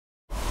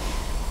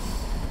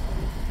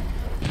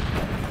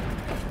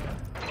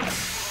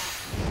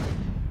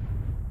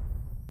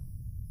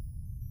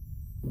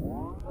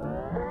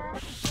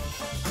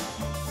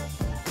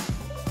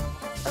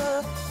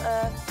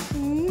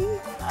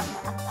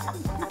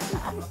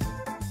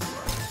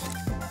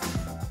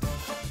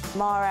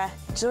Mara,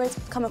 she's always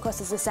come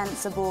across as a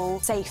sensible,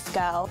 safe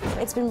girl.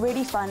 It's been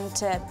really fun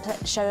to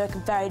show a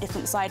very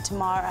different side to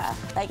Mara.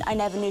 Like, I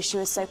never knew she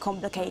was so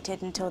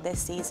complicated until this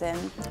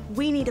season.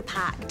 We need a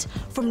pact.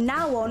 From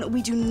now on,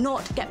 we do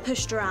not get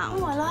pushed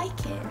around. Oh, I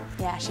like it.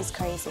 Yeah, she's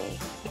crazy.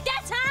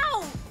 Get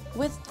out!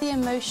 With the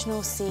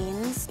emotional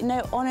scenes,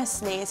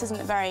 honestly, this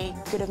isn't very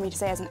good of me to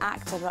say as an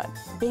actor, but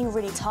being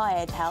really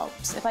tired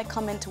helps. If I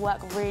come into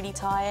work really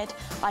tired,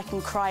 I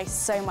can cry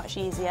so much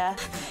easier.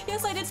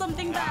 Yes, I did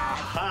something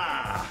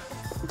bad.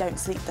 Don't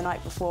sleep the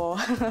night before.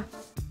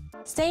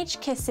 Stage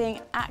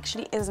kissing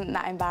actually isn't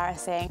that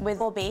embarrassing. With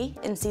Bobby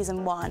in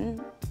season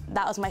 1,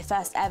 that was my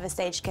first ever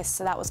stage kiss,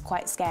 so that was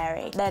quite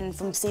scary. Then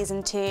from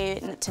season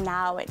 2 to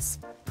now, it's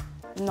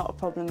not a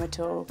problem at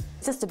all.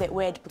 It's just a bit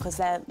weird because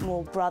they're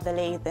more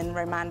brotherly than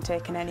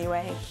romantic in any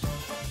way.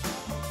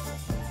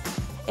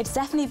 It's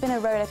definitely been a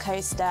roller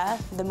coaster,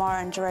 the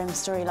Mara and Jerome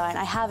storyline.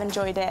 I have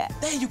enjoyed it.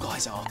 There you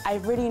guys are. I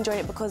really enjoyed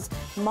it because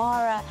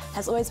Mara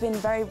has always been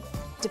very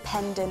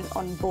dependent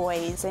on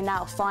boys, and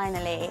now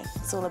finally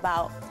it's all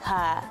about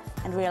her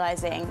and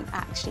realising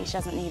actually she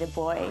doesn't need a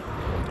boy.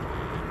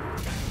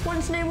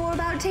 Want to know more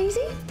about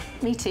Tasie?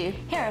 Me too.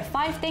 Here are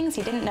 5 things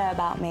you didn't know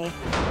about me.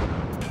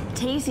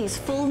 Tasie's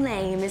full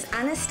name is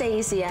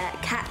Anastasia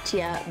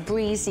Katya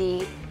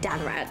Breezy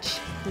Danraj.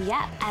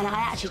 Yep, and I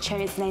actually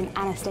chose the name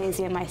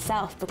Anastasia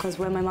myself because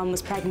when my mum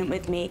was pregnant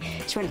with me,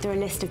 she went through a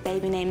list of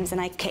baby names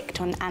and I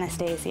kicked on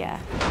Anastasia.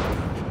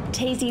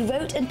 Tasie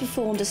wrote and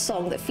performed a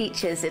song that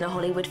features in a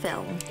Hollywood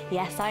film.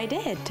 Yes, I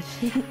did.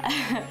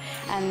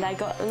 And I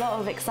got a lot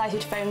of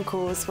excited phone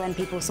calls when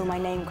people saw my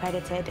name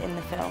credited in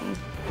the film.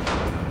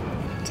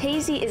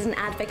 Tasie is an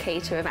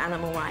advocate of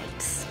animal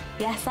rights.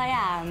 Yes, I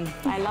am.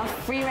 I love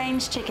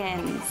free-range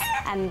chickens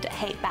and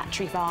hate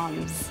battery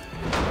farms.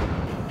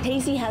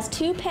 Tasie has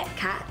 2 pet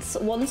cats.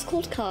 One's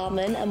called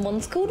Carmen and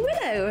one's called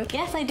Willow.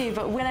 Yes, I do,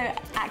 but Willow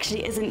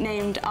actually isn't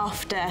named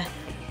after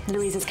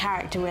Louisa's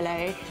character,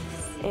 Willow.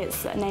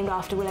 It's named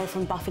after Willow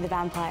from Buffy the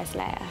Vampire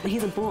Slayer.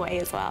 He's a boy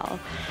as well.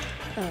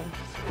 Oh.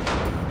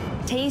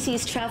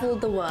 Tasie's travelled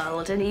the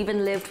world and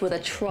even lived with a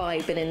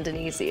tribe in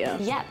Indonesia.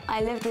 Yep,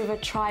 I lived with a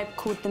tribe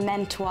called the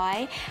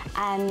Mentawai,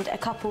 and a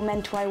couple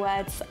Mentawai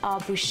words are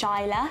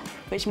Bushaila,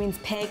 which means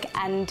pig,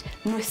 and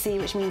Musi,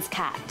 which means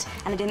cat.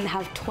 And I didn't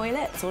have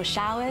toilets or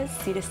showers,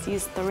 you just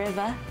used the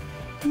river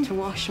to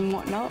wash and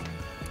whatnot.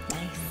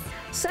 Nice.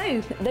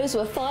 So, those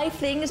were 5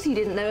 things you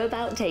didn't know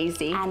about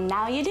Tasie. And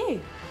now you do.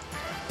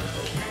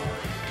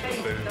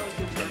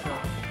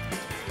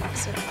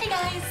 Hey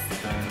guys!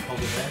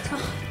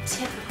 Oh,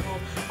 typical.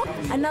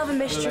 Another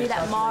mystery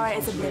that Mara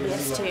is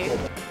oblivious to.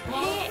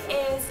 Here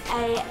is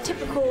a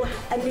typical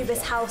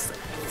Anubis house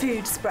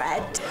food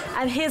spread.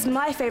 And here's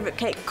my favourite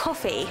cake,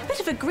 coffee. Bit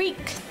of a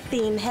Greek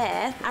theme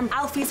here. And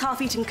Alfie's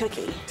half-eaten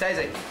cookie.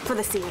 Tasie. For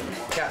the scene.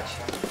 Catch.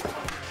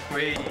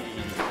 Whee.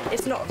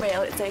 It's not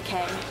real, it's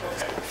okay.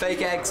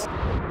 Fake eggs.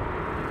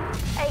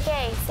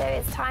 Okay, so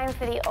it's time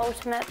for the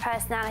ultimate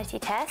personality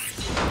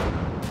test.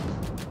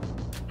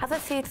 Have a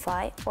food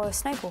fight or a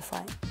snowball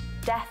fight?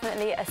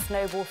 Definitely a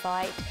snowball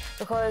fight,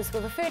 because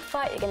with a food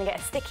fight, you're going to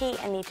get sticky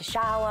and need to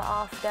shower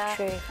after.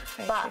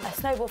 True, but a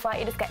snowball fight,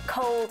 you just get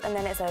cold and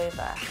then it's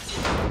over.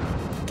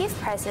 Give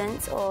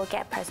presents or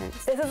get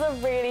presents? This is a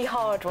really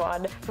hard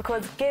one,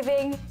 because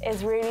giving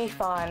is really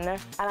fun.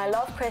 And I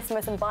love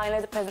Christmas and buying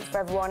loads of presents for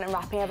everyone and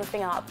wrapping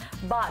everything up.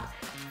 But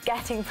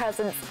getting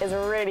presents is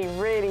really,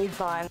 really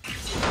fun.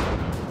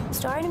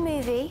 Star in a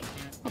movie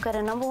or get a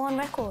 #1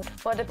 record?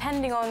 Well,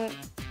 depending on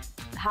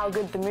how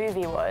good the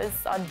movie was,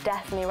 I'd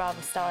definitely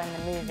rather star in the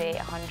movie,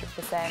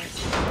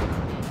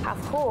 100%. Have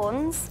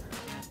horns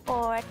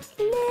or a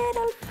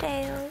little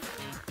tail?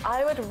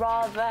 I would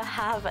rather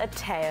have a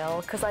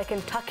tail, because I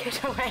can tuck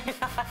it away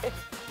nice.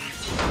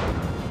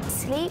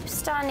 Sleep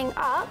standing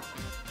up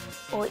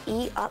or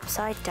eat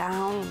upside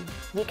down?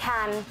 You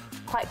can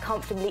quite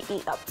comfortably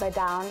eat upside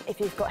down if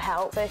you've got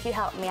help. So if you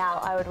help me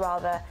out, I would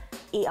rather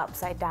eat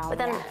upside down. But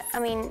then, yes. I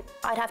mean,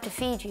 I'd have to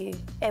feed you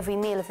every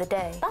meal of the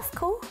day. That's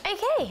cool.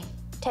 Okay,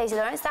 Tasie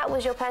Lawrence, that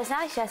was your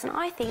personality test, and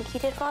I think you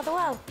did rather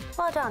well.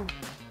 Well done.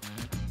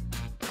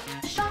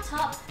 Shut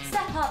up,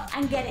 step up,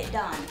 and get it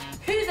done.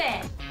 Who's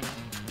in?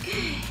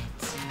 Good.